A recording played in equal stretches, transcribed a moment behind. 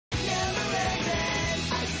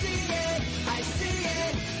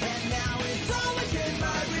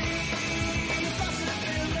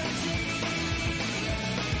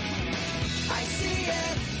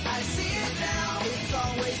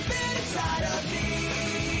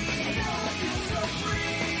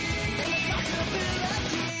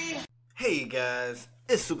guys?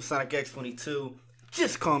 It's Supersonic X22.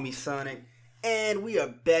 Just call me Sonic. And we are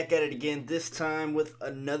back at it again, this time with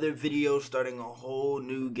another video starting a whole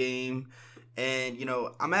new game. And,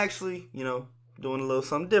 I'm actually, doing a little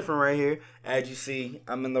something different right here. As you see,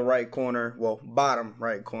 I'm in the right corner, well, bottom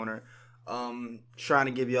right corner. Trying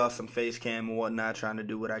to give y'all some face cam and whatnot, trying to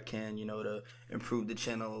do what I can, to improve the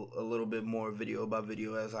channel a little bit more video by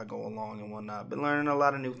video as I go along and whatnot. Been learning a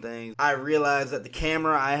lot of new things. I realized that the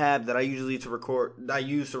camera I have that I use to record my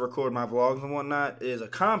vlogs and whatnot is a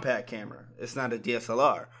compact camera. It's not a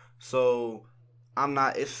DSLR. So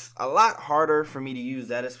it's a lot harder for me to use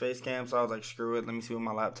that as face cam. So I was like, screw it, let me see what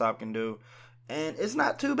my laptop can do. And it's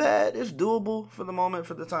not too bad. It's doable for the moment,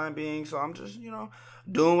 for the time being. So I'm just,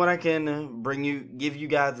 doing what I can to give you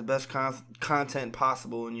guys the best content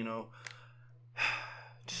possible. And,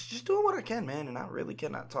 just doing what I can, man. And I really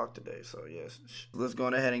cannot talk today. So, yes. Let's go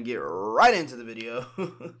ahead and get right into the video.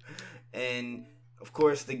 And, of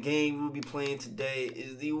course, the game we'll be playing today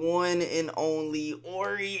is the one and only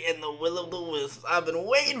Ori and The Will of the Wisps. I've been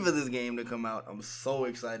waiting for this game to come out. I'm so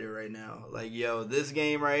excited right now. Like, yo, this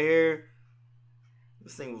game right here.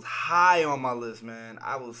 This thing was high on my list, man.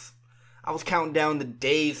 I was counting down the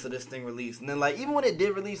days till this thing released. And then, like, even when it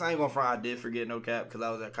did release, I ain't gonna front, I did forget, no cap, because I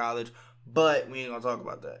was at college. But we ain't gonna talk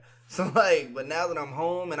about that. So, like, but now that I'm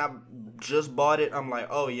home and I just bought it, I'm like,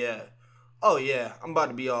 oh, yeah, I'm about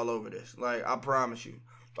to be all over this. Like, I promise you.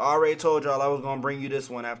 I already told y'all I was gonna bring you this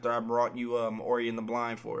one after I brought you Ori and the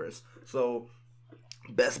Blind Forest. So,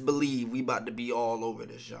 best believe we about to be all over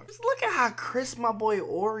this junk. Just look at how crisp my boy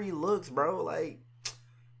Ori looks, bro. Like,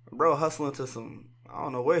 bro hustling to some, I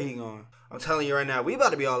don't know where he going. I'm telling you right now, we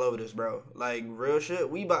about to be all over this, bro. Like, real shit,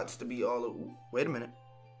 we about to be all over. Wait a minute.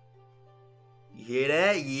 You hear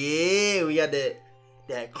that? Yeah, we got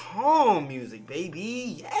that calm music,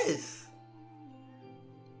 baby. Yes.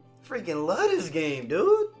 Freaking love this game,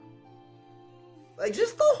 dude. Like,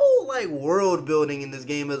 just the whole, like, world building in this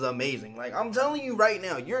game is amazing. Like, I'm telling you right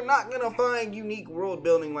now, you're not gonna find unique world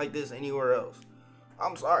building like this anywhere else.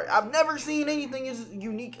 I'm sorry. I've never seen anything as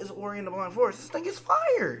unique as Ori and the Blind Forest. This thing is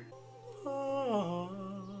fire.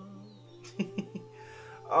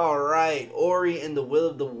 Alright, Ori and the Will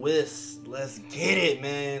of the Wisps. Let's get it,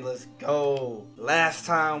 man. Let's go. Last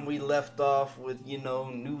time we left off with,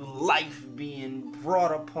 new life being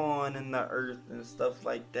brought upon in the earth and stuff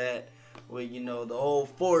like that. With, the whole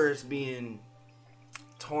forest being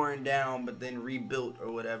torn down but then rebuilt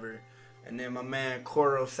or whatever. And then my man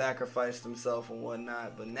Koro sacrificed himself and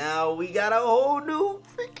whatnot. But now we got a whole new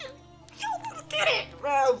freaking... let's get it!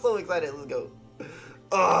 Man, I'm so excited. Let's go.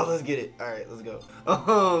 Oh, let's get it. Alright, let's go.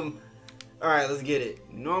 Alright, let's get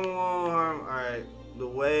it. Normal harm. Alright. The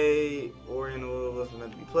way Ori and the Will was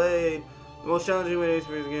meant to be played. The most challenging way to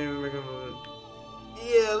experience the game.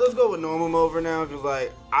 Yeah, let's go with normal mode for now. Because,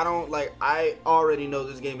 like, I already know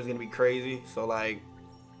this game is going to be crazy. So, like,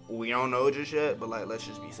 we don't know just yet. But, like, let's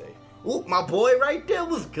just be safe. Ooh, my boy right there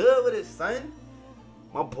was good with his son.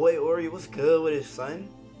 My boy Ori was good with his son.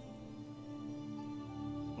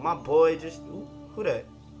 My boy just... Ooh, who that?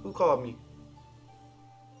 Who called me?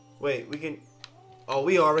 Wait, we can... Oh,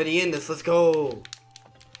 we already in this. Let's go.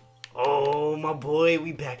 Oh, my boy.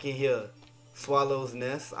 We back in here. Swallow's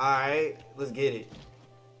Nest. Alright, let's get it.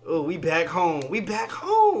 Oh, we back home. We back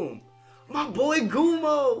home. My boy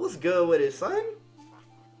Gumo. What's good with it, son?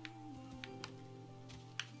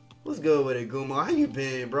 What's good with it, Gumo? How you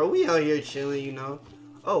been, bro? We out here chilling,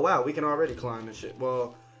 Oh, wow, we can already climb and shit.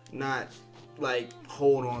 Well, not, like,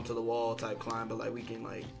 hold on to the wall type climb, but, like, we can,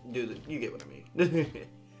 like, do the... You get what I mean.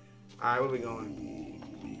 Alright, where we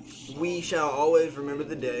going? We shall always remember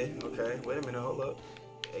the day. Okay, wait a minute, hold up.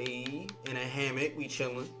 Hey, in a hammock, we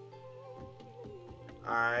chilling.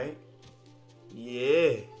 Alright.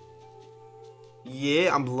 Yeah.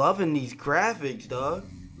 Yeah, I'm loving these graphics, dog.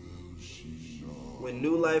 When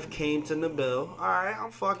new life came to Nibel. Alright,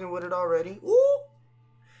 I'm fucking with it already. Ooh!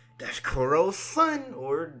 That's Koro's son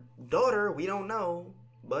or daughter. We don't know.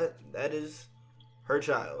 But that is her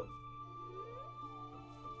child.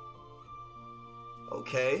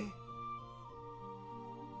 Okay.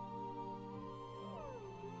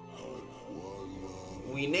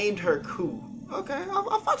 We named her Ku. Okay,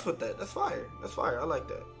 I fucks with that. That's fire. That's fire. I like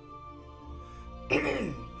that.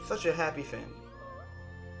 Such a happy family.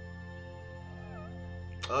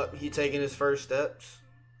 He taking his first steps.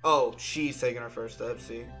 Oh, she's taking her first steps,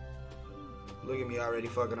 see? Look at me already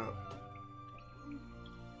fucking up.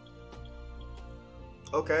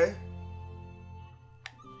 Okay.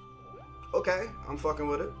 Okay, I'm fucking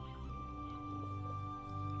with it.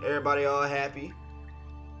 Everybody all happy.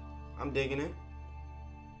 I'm digging it.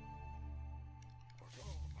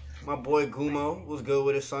 My boy Gumo was good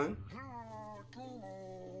with his son.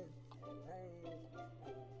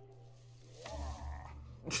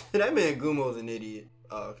 That man Gumo's an idiot.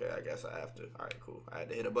 Oh, okay, I guess I have to. Alright, cool. I had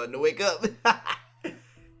to hit a button to wake up.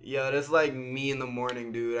 Yo, that's like me in the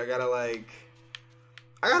morning, dude. I gotta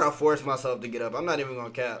force myself to get up. I'm not even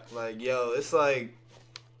gonna cap. Like, yo, it's like,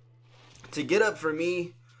 to get up for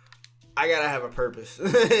me, I gotta have a purpose.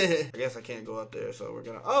 I guess I can't go up there, so we're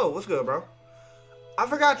gonna... Oh, what's good, bro? I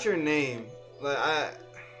forgot your name. Like, I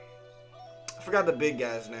forgot the big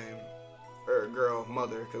guy's name. Or girl,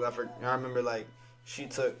 mother. Because I remember, like, she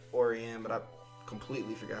took Ori in, but I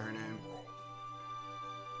completely forgot her name.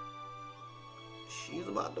 She's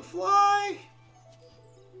about to fly.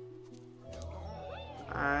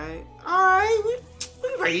 Alright, we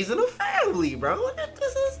raising a family, bro.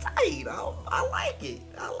 This is tight. I like it.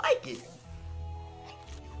 I like it.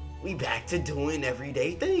 We back to doing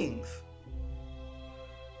everyday things.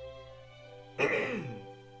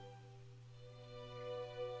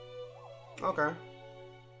 Okay.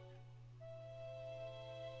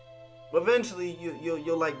 Eventually,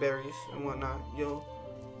 you'll like berries and whatnot. You'll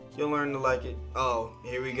learn to like it. Oh,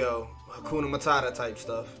 here we go. Hakuna Matata type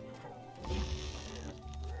stuff.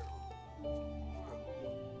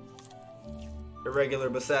 Irregular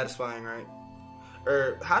but satisfying, right?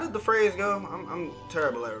 Or how did the phrase go? I'm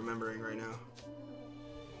terrible at remembering right now.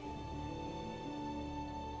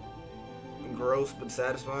 Gross but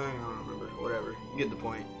satisfying? I don't remember. Whatever. You get the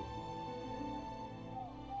point.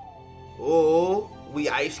 Oh, we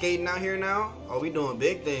ice skating out here now? Oh, we doing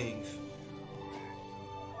big things.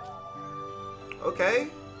 Okay.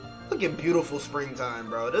 Look at beautiful springtime,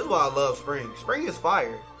 bro. This is why I love spring. Spring is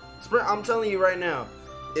fire. Spring, I'm telling you right now,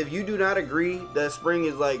 if you do not agree that spring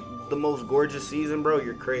is like the most gorgeous season, bro,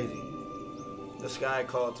 you're crazy. The sky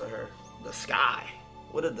called to her. The sky?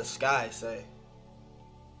 What did the sky say?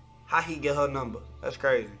 How he get her number? That's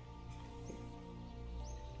crazy.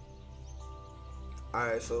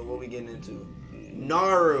 Alright, so what we getting into?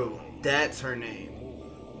 Naru. That's her name.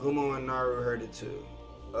 Gumo and Naru heard it too.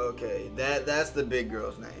 Okay, that's the big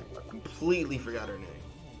girl's name. I completely forgot her name.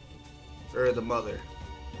 Or the mother.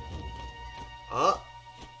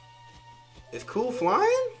 Is Cool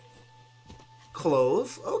flying?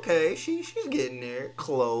 Close. Okay, she's getting there.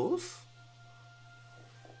 Close.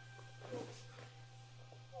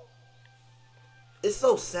 It's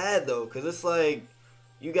so sad though, because it's like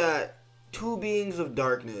you got two beings of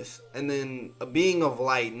darkness and then a being of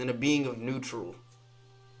light and then a being of neutral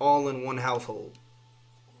all in one household.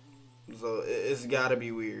 So it's gotta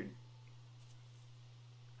be weird.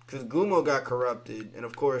 Because Gumo got corrupted, and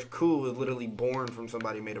of course Ku was literally born from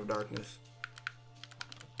somebody made of darkness.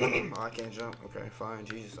 Oh, I can't jump. Okay, fine.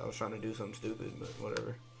 Jesus, I was trying to do something stupid, but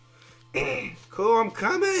whatever. Cool, I'm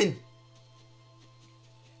coming!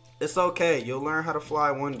 It's okay. You'll learn how to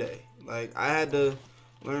fly one day. Like, I had to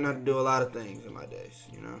learn how to do a lot of things in my days,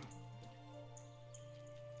 you know?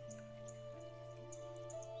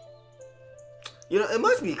 You know, it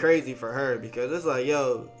must be crazy for her because it's like,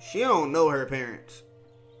 yo, she don't know her parents.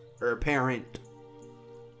 Her parent.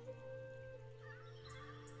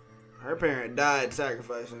 Her parent died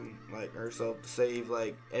sacrificing, like, herself to save,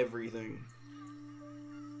 like, everything.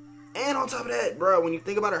 And on top of that, bro, when you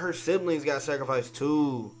think about it, her siblings got sacrificed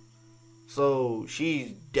too. So,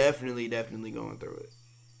 she's definitely going through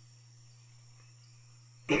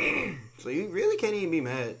it. So, you really can't even be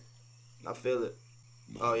mad. I feel it.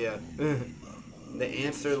 Oh, yeah. The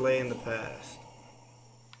answer lay in the past.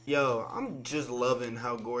 Yo, I'm just loving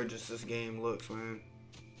how gorgeous this game looks, man.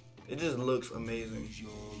 It just looks amazing.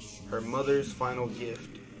 Her mother's final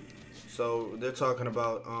gift. So, they're talking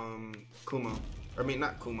about, Kumo. I mean,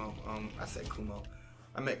 not Kumo. I said Kumo.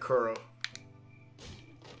 I meant Kuro.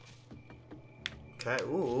 Okay,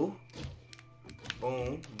 ooh.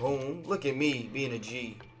 Boom, boom. Look at me being a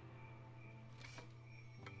G.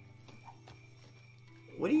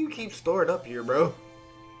 What do you keep stored up here, bro?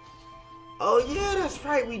 Oh, yeah, that's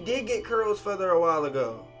right. We did get Kuro's feather a while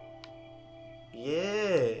ago.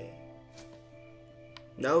 Yeah.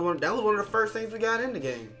 That was one of the first things we got in the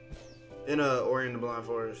game. In Ori and the Blind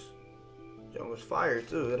Forest. It was fire,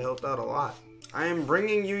 too. It helped out a lot. I am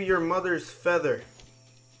bringing you your mother's feather.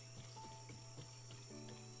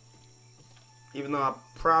 Even though I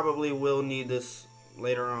probably will need this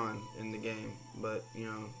later on in the game. But, you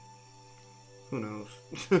know, who knows?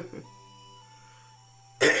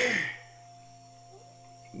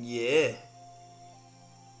 Yeah.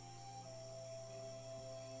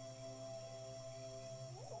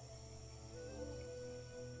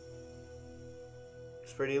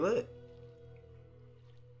 It's pretty lit.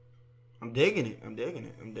 I'm digging it. I'm digging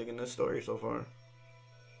it. I'm digging this story so far.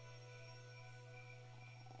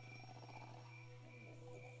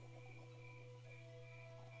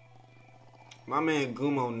 My man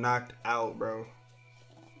Gumo knocked out, bro.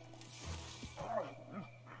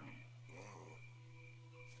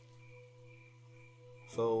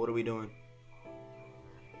 So what are we doing?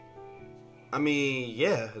 I mean,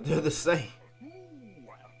 yeah, they're the same.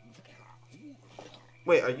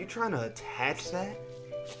 Wait, are you trying to attach that?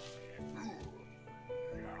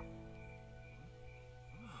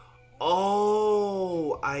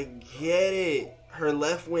 Oh, I get it. Her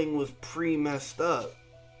left wing was pre-messed up.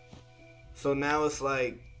 So now it's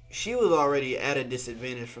like, she was already at a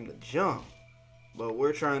disadvantage from the jump. But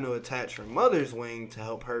we're trying to attach her mother's wing to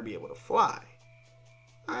help her be able to fly.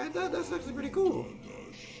 Alright, that's actually pretty cool.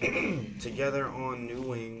 Together on new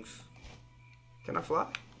wings. Can I fly?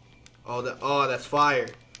 Oh, that's fire.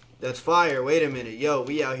 That's fire. Wait a minute. Yo,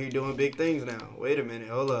 we out here doing big things now. Wait a minute.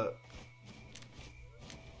 Hold up.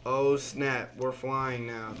 Oh, snap. We're flying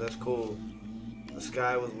now. That's cool. The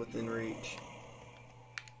sky was within reach.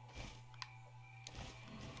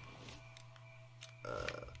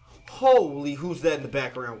 Holy, who's that in the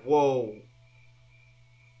background? Whoa.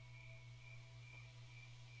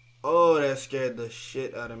 Oh, that scared the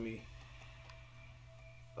shit out of me.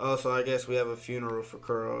 Oh, so I guess we have a funeral for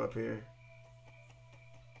Kuro up here.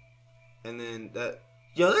 And then that...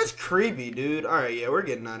 Yo, that's creepy, dude. Alright, yeah, we're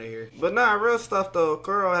getting out of here. But nah, real stuff, though.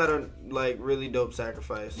 Kuro had a, like, really dope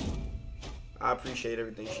sacrifice. I appreciate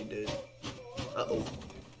everything she did. Uh-oh.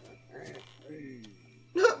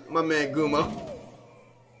 My man Gumo.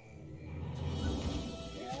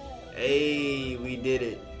 Hey, we did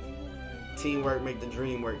it. Teamwork make the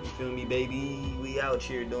dream work. You feel me, baby? We out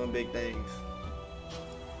here doing big things.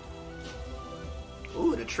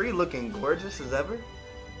 Ooh, the tree looking gorgeous as ever.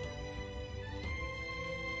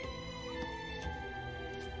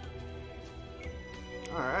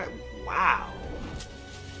 Alright, wow.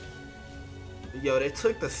 Yo, they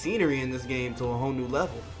took the scenery in this game to a whole new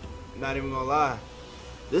level. Not even gonna lie.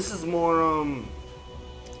 This is more,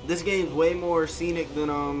 this game's way more scenic than,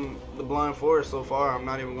 the Blind Forest so far. I'm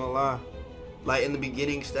not even gonna lie. Like, in the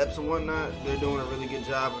beginning steps and whatnot, they're doing a really good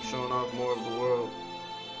job of showing off more of the world.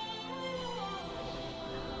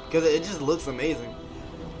 Because it just looks amazing.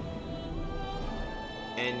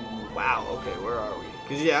 And, wow, okay, where are we?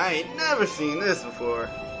 Because, yeah, I ain't never seen this before.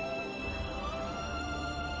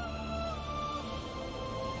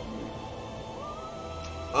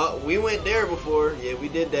 We went there before. Yeah, we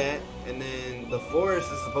did that. And then the forest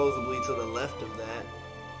is supposedly to the left of that.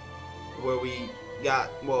 Where we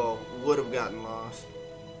got, well, would have gotten lost.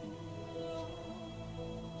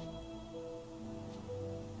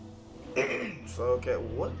 So, okay,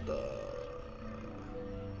 what the...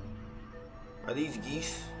 Are these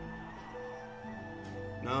geese?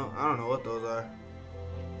 No, I don't know what those are.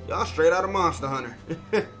 Y'all straight out of Monster Hunter.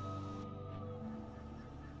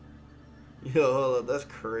 Yo, hold up, that's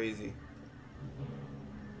crazy.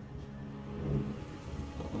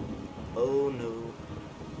 Oh no.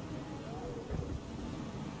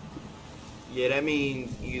 Yeah, that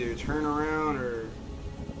means either turn around or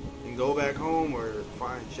and go back home or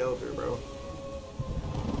find shelter, bro.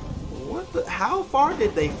 What the? How far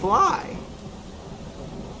did they fly?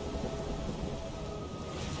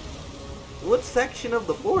 What section of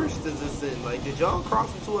the forest is this in? Like, did y'all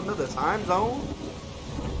cross into another time zone?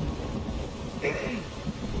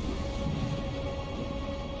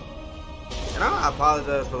 And I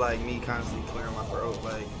apologize for, like, me constantly clearing my throat.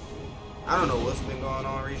 Like, I don't know what's been going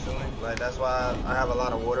on recently. Like, that's why I have a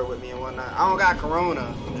lot of water with me and whatnot. I don't got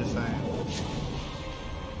corona, I'm just saying.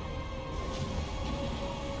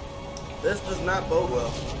 This does not bode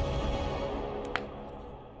well.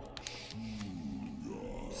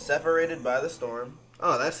 Separated by the storm.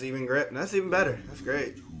 Oh, that's even great. That's even better. That's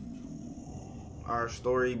great. Our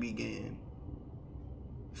story began.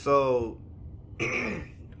 So,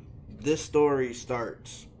 this story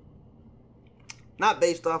starts not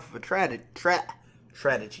based off of a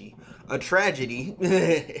tragedy,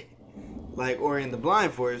 like Ori and the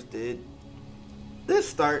Blind Forest did. This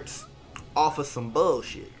starts off of some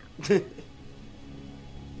bullshit.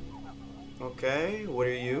 Okay, what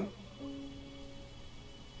are you?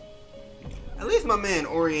 At least my man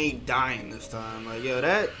Ori ain't dying this time. Like, yo,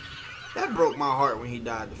 that broke my heart when he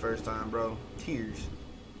died the first time, bro. Tears.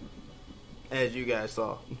 As you guys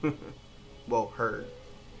saw. Well, heard.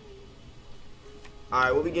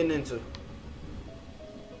 Alright, what we getting into?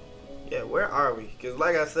 Yeah, where are we? Because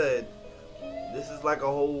like I said, this is like a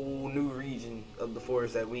whole new region of the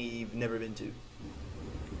forest that we've never been to.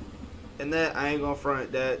 And that, I ain't gonna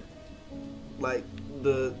front that, like,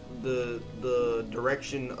 the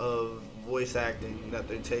direction of voice acting that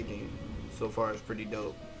they're taking so far is pretty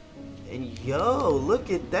dope. And yo,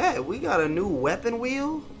 look at that. We got a new weapon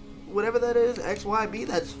wheel. whatever that is, XYB,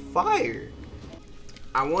 that's fire.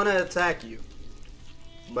 I want to attack you,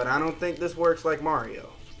 but I don't think this works like Mario.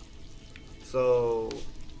 So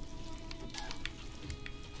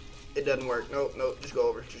it doesn't work. Nope, just go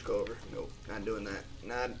over. Nope, not doing that.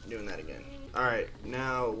 Not doing that again. Alright,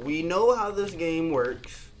 now we know how this game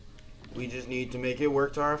works. We just need to make it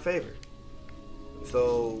work to our favor.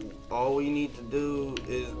 So all we need to do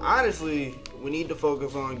is, honestly, we need to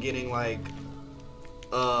focus on getting like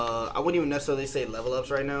I wouldn't even necessarily say level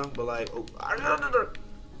ups right now, but like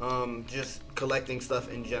just collecting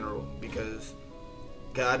stuff in general, because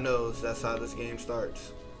God knows that's how this game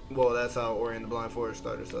starts. Well, that's how Ori and the Blind Forest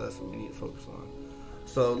started, so that's what we need to focus on.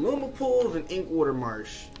 So Luma Pools and Inkwater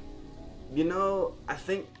Marsh. You know, I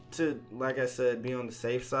think to, like I said, be on the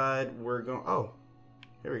safe side, we're going, oh,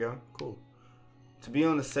 here we go, cool. To be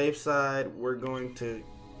on the safe side, we're going to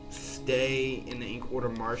stay in the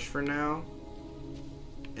Inkwater Marsh for now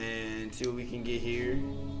and see what we can get here.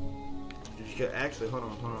 Actually, hold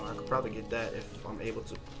on, I could probably get that if I'm able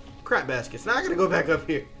to. Crap baskets, now I gotta go back up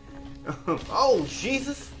here. Oh,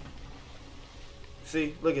 Jesus.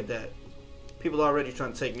 See, look at that. People already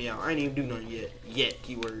trying to take me out. I ain't even do nothing yet. Yet,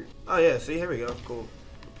 keyword. Oh yeah, see, here we go. Cool.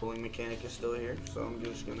 The pulling mechanic is still here, so I'm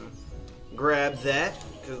just gonna grab that,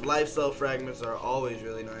 because life cell fragments are always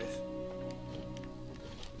really nice.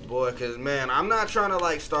 Boy, because man, I'm not trying to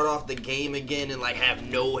like start off the game again and like have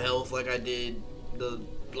no health like I did the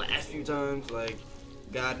last few times. Like,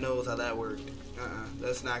 God knows how that worked.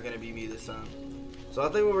 That's not gonna be me this time. So I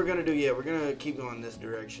think what we're gonna do, yeah, we're gonna keep going this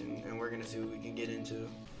direction, and we're gonna see what we can get into.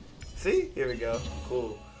 See? Here we go.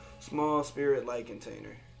 Cool. Small spirit light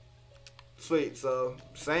container. Sweet. So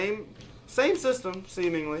same system,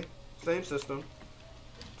 seemingly. Same system.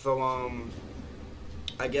 So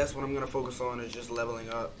I guess what I'm gonna focus on is just leveling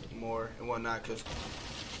up more and whatnot, cause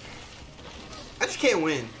I just can't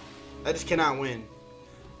win. I just cannot win.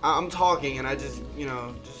 I'm talking and I just, you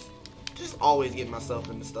know, just always get myself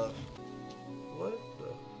into stuff. What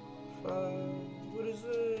the fuck? What is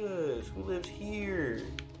this? Who lives here?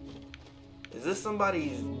 Is this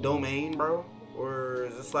somebody's domain, bro? Or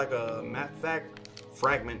is this like a map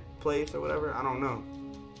fragment place or whatever? I don't know.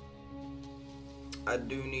 I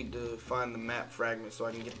do need to find the map fragment so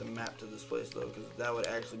I can get the map to this place though, because that would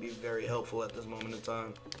actually be very helpful at this moment in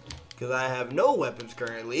time. Because I have no weapons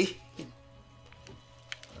currently.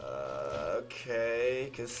 Okay,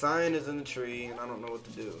 because Cyan is in the tree and I don't know what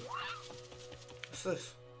to do. What's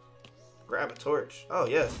this? Grab a torch. Oh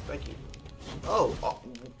yes, thank you. Oh,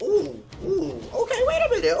 ooh, okay, wait a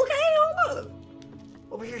minute, okay, hold up.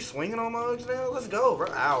 Over here swinging on mugs now? Let's go, bro.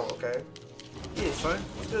 Ow, okay. Yeah, son,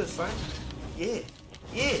 what's good, son? Yeah,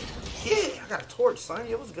 I got a torch, son,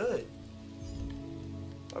 yeah, what's good?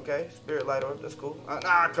 Okay, spirit light orb, that's cool.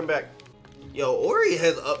 Come back. Yo, Ori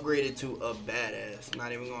has upgraded to a badass,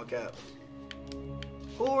 not even gonna cap.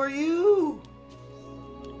 Who are you?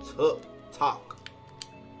 Talk.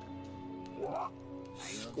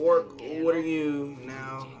 Squark, what are you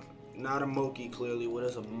now? Not a Moki, clearly. What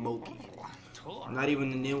is a Moki? Not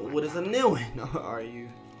even a Nil. What is a Nilwyn? Are you?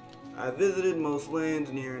 I visited most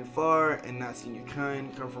lands near and far and not seen your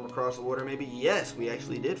kind. Come from across the water, maybe? Yes, we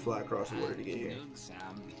actually did fly across the water to get here.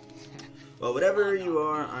 Well, whatever you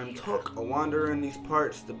are, I'm Tok, a wanderer in these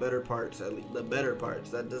parts. The better parts, at least. The better parts.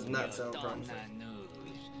 That does not sound promising.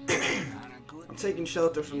 I'm taking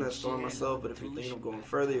shelter from that storm myself, but if you're thinking of going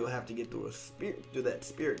further, you'll have to get through that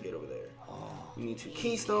spirit gate over there. You need 2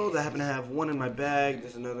 keystones. I happen to have one in my bag.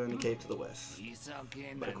 There's another in the cave to the west.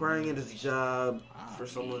 But acquiring it is a job for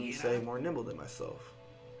someone to say more nimble than myself.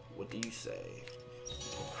 What do you say?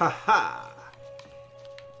 Haha!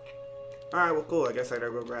 Alright, well cool. I guess I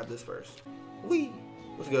gotta go grab this first. Whee!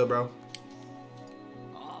 What's good, bro?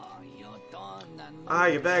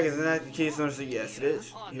 Your bag is an active keystone, so yes it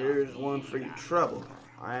is. Here's one for your trouble.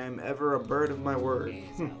 I am ever a bird of my word.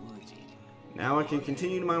 Now I can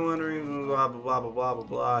continue my wandering, blah blah blah blah blah blah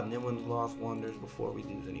blah. Nilwyn's lost wonders before we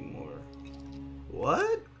lose anymore.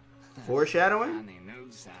 What? Foreshadowing?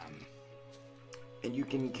 And you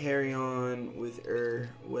can carry on with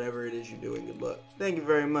whatever it is you're doing. Good luck. Thank you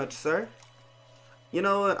very much, sir. You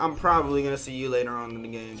know what? I'm probably gonna see you later on in the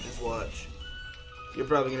game. Just watch. You're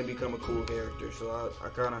probably gonna become a cool character. So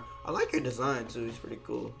I like your design too. He's pretty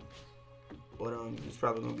cool. But he's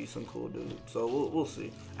probably gonna be some cool dude. So we'll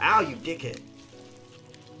see. Ow, you dickhead.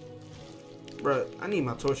 Bruh, I need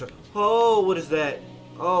my torch. Oh, what is that?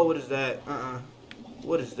 Oh, what is that?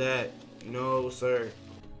 What is that? No, sir.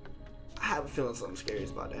 I have a feeling something scary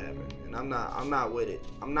is about to happen, and I'm not with it.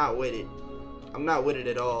 I'm not with it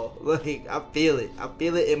at all. Like, I feel it. I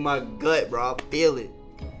feel it in my gut, bro. I feel it.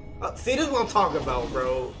 See, this is what I'm talking about,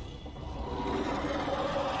 bro.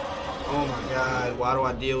 Oh my god, why do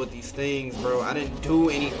I deal with these things, bro? I didn't do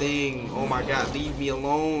anything. Oh my god, leave me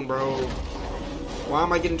alone, bro. Why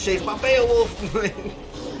am I getting chased by Beowulf?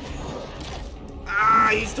 Ah,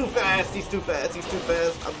 he's too fast, he's too fast, he's too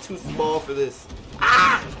fast. I'm too small for this.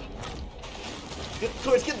 Ah! Get the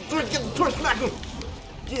torch, get the torch, get the torch, smack him!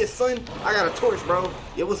 Yeah, son, I got a torch, bro.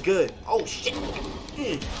 Yeah, what's good? Oh, shit.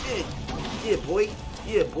 Yeah, boy.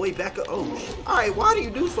 Yeah, boy, back up. Oh, shit. Alright, why do you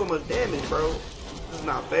do so much damage, bro? This is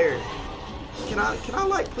not fair. Can I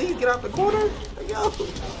like, please get out the corner? Yo.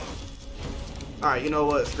 Alright, you know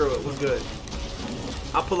what? Screw it. What's good?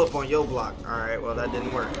 I'll pull up on your block. Alright, well, that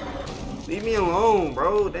didn't work. Leave me alone,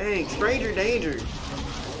 bro. Dang. Stranger danger.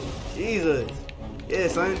 Jesus. Yeah,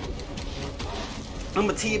 son. I'm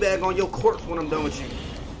a teabag on your corpse when I'm done with you.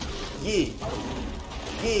 Yeah.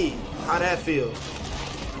 Yeah. How that feel?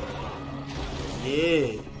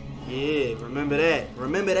 Yeah. Yeah. Remember that.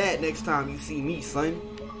 Remember that next time you see me, son.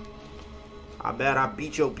 I bet I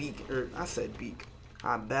beat your beak. I said beak.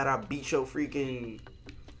 I bet I beat your freaking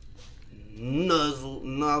nuzzle.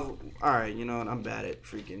 Alright, you know what? I'm bad at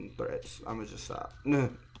freaking threats. I'm gonna just stop.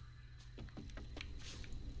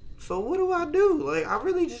 So what do I do? Like, I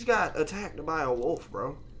really just got attacked by a wolf,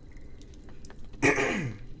 bro.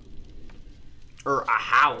 Or a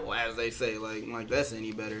howl, as they say. Like that's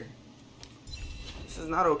any better. This is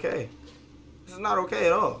not okay. This is not okay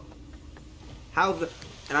at all.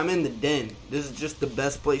 And I'm in the den. This is just the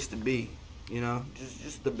best place to be. You know?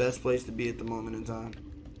 Just the best place to be at the moment in time.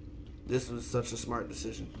 This was such a smart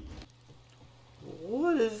decision.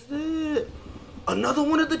 What is this? Another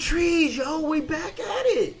one of the trees, yo. We back at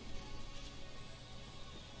it.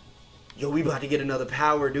 Yo, we about to get another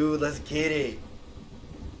power, dude. Let's get it.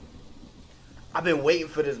 I've been waiting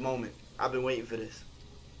for this moment. I've been waiting for this.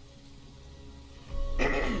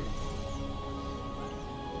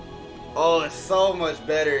 Oh, it's so much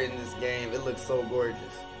better in this game. It looks so gorgeous.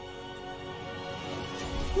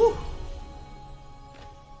 Whew.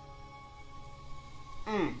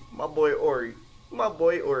 My boy Ori. My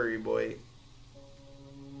boy Ori, boy.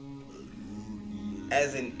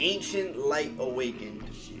 As an ancient light awakened.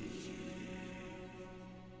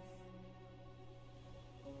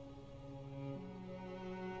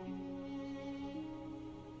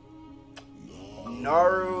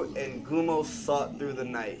 Naru and Gumo sought through the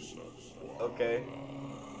night. Okay.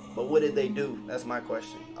 But what did they do? That's my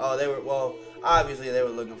question. Oh, they were, well, obviously they were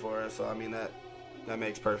looking for us, so I mean that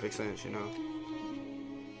makes perfect sense, you know.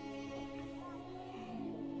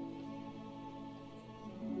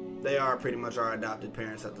 They are pretty much our adopted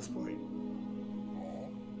parents at this point.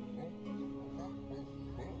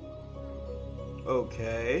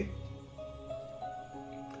 Okay.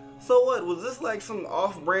 So what, was this like some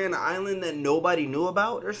off-brand island that nobody knew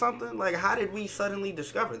about or something? Like, how did we suddenly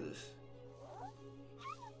discover this?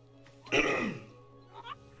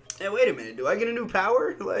 Hey, wait a minute, do I get a new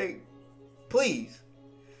power? Like, please.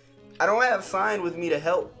 I don't have Sign with me to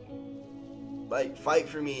help, like, fight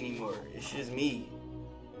for me anymore. It's just me.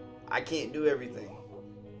 I can't do everything.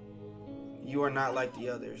 You are not like the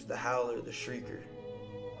others, the Howler, the Shrieker.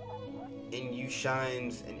 In you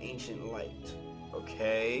shines an ancient light.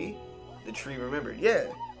 Okay. The tree remembered. Yeah.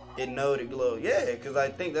 It knowed, it glowed. Yeah, because I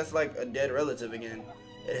think that's like a dead relative again.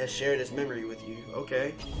 It has shared its memory with you.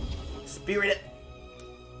 Okay. Spirit.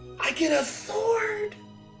 I get a sword.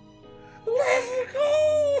 Let's go.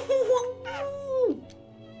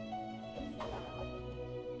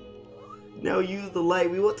 Now use the light.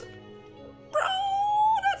 We want to. Bro,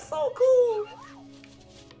 that's so cool.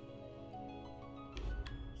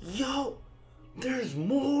 Yo, there's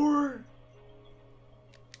more.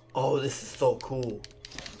 Oh, this is so cool.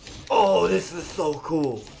 Oh, this is so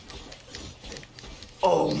cool.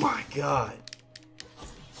 Oh my god.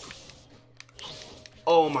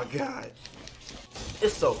 Oh my god.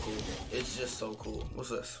 It's so cool. It's just so cool. What's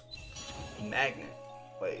this? Magnet.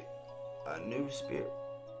 Wait. A new spirit.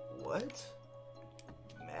 What?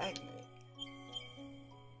 Magnet.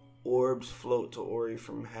 Orbs float to Ori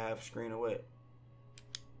from half screen away.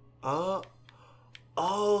 Oh,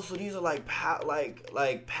 so these are like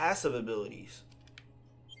passive abilities,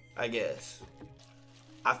 I guess.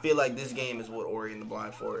 I feel like this game is what Ori and the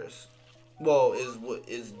Blind Forest, well, is what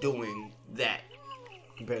is doing that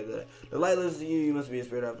compared to that. The light lives to you. You must be a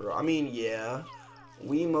spirit after all. I mean, yeah.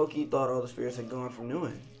 We Moki thought all the spirits had gone from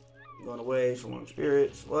Nguyen, gone away. Some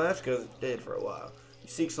spirits. Well, that's because it's dead for a while. You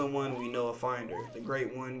seek someone, we know a finder. The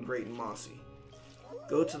Great One, Great and Mossy.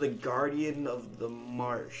 Go to the Guardian of the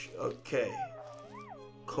Marsh. Okay.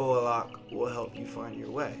 Koalak will help you find your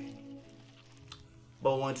way.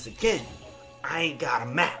 But once again, I ain't got a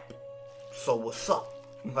map. So what's up?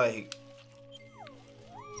 Like,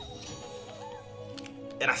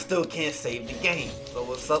 And I still can't save the game. So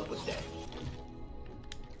what's up with that?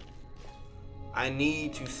 I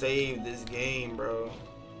need to save this game, bro.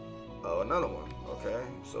 Oh, another one. Okay,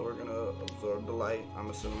 so we're gonna absorb the light, I'm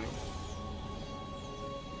assuming.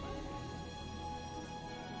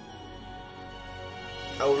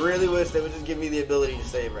 I really wish they would just give me the ability to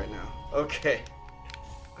save right now. Okay.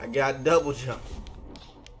 I got double jump.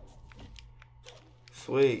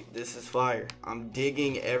 Sweet, this is fire. I'm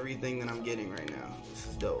digging everything that I'm getting right now. This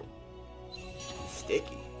is dope.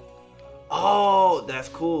 Sticky. Oh, that's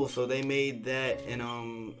cool. So they made that in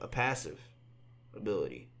a passive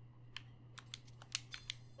ability.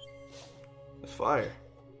 That's fire.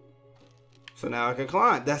 So now I can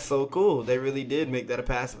climb. That's so cool. They really did make that a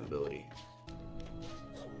passive ability.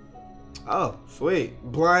 Oh, sweet.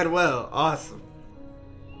 Blind well. Awesome.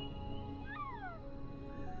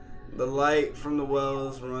 The light from the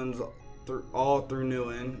wells runs all through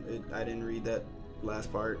Newen. I didn't read that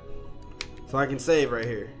last part. So I can save right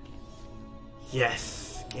here.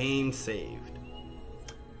 Yes. Game saved.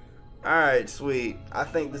 Alright, sweet. I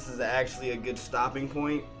think this is actually a good stopping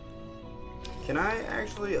point. Can I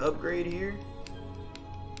actually upgrade here?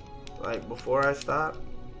 Like before I stop?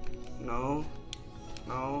 No.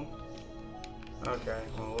 No. Okay,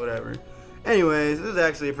 well, whatever. Anyways, this is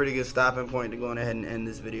actually a pretty good stopping point to go ahead and end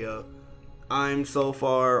this video. I'm so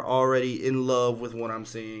far already in love with what I'm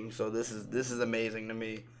seeing, so this is amazing to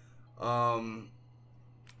me.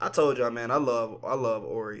 I told y'all, man, I love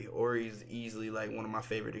Ori. Ori is easily like one of my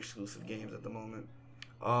favorite exclusive games at the moment.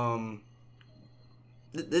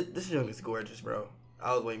 This junk is gorgeous, bro.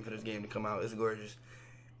 I was waiting for this game to come out. It's gorgeous,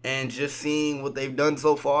 and just seeing what they've done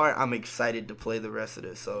so far, I'm excited to play the rest of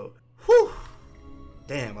this. So, whew.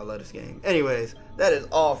 Damn, I love this game. Anyways, that is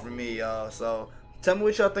all for me, y'all. So, tell me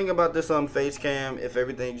what y'all think about this face cam. If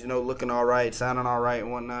everything's, looking alright, sounding alright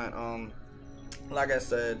and whatnot. Like I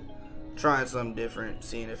said, trying something different,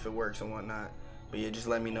 seeing if it works and whatnot. But yeah, just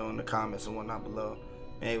let me know in the comments and whatnot below.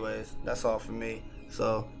 Anyways, that's all for me.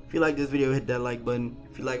 So, if you like this video, hit that like button.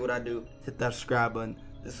 If you like what I do, hit that subscribe button.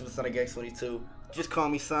 This was Sonic X22. Just call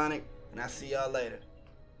me Sonic, and I'll see y'all later.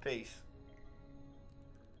 Peace.